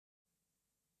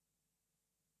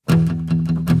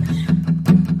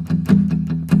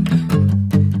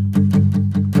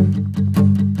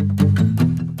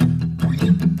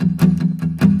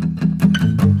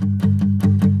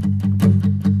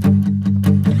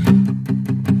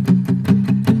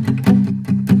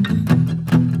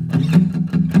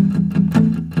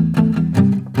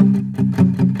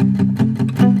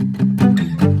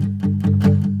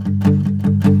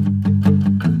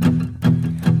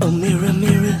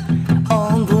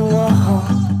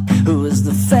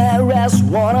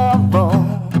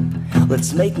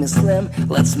Let's make me slim,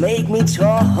 let's make me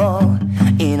tall.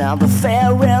 And I'm the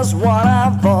fairest one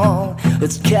of all.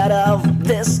 Let's cut off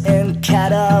this and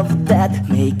cut off that.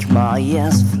 Make my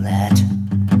ass flat,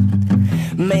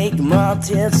 make my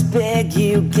tits big.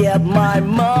 You get my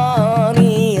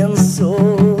money and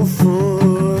soul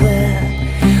for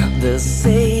that. The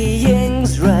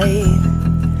saying's right,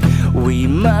 we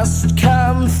must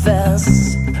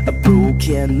confess. A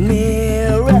broken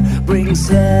mirror brings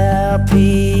happiness.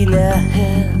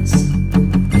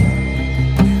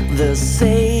 The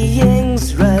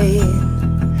saying's right,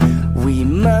 we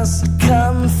must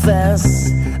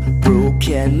confess. A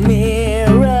broken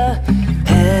mirror,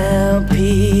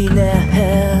 happiness.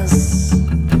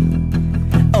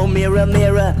 Oh, mirror,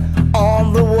 mirror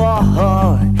on the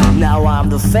wall, now I'm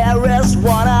the fairest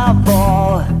one of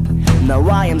all. Now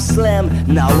I am slim,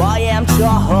 now I am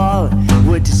tall.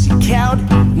 What does it count?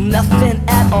 Nothing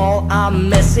at all. I'm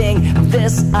missing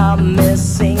this, I'm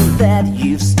missing that.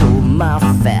 You've stole my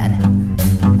fat,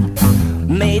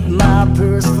 made my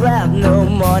purse flat. No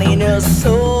money, no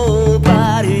soul,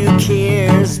 but who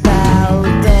cares about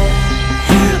that?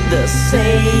 The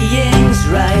saying's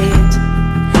right,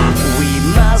 we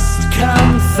must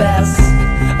confess.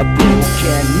 A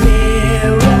broken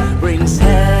mirror brings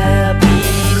happiness.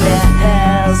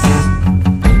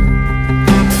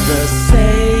 The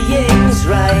saying's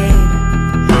right,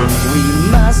 we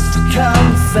must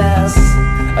confess.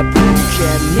 A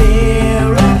broken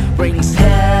mirror brings happiness.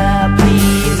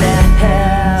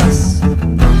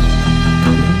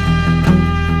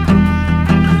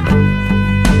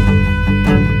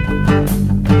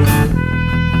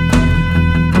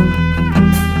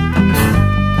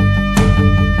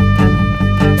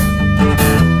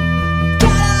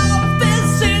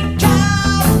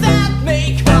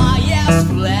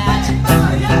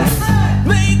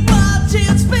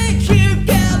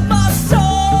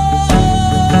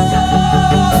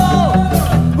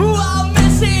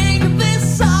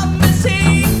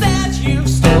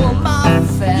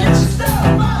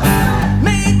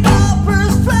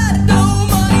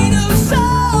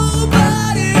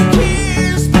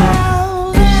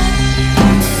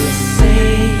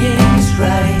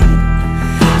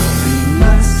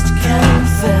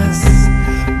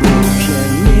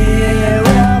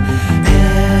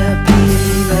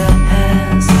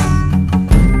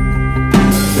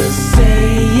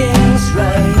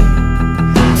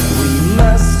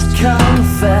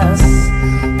 Confess.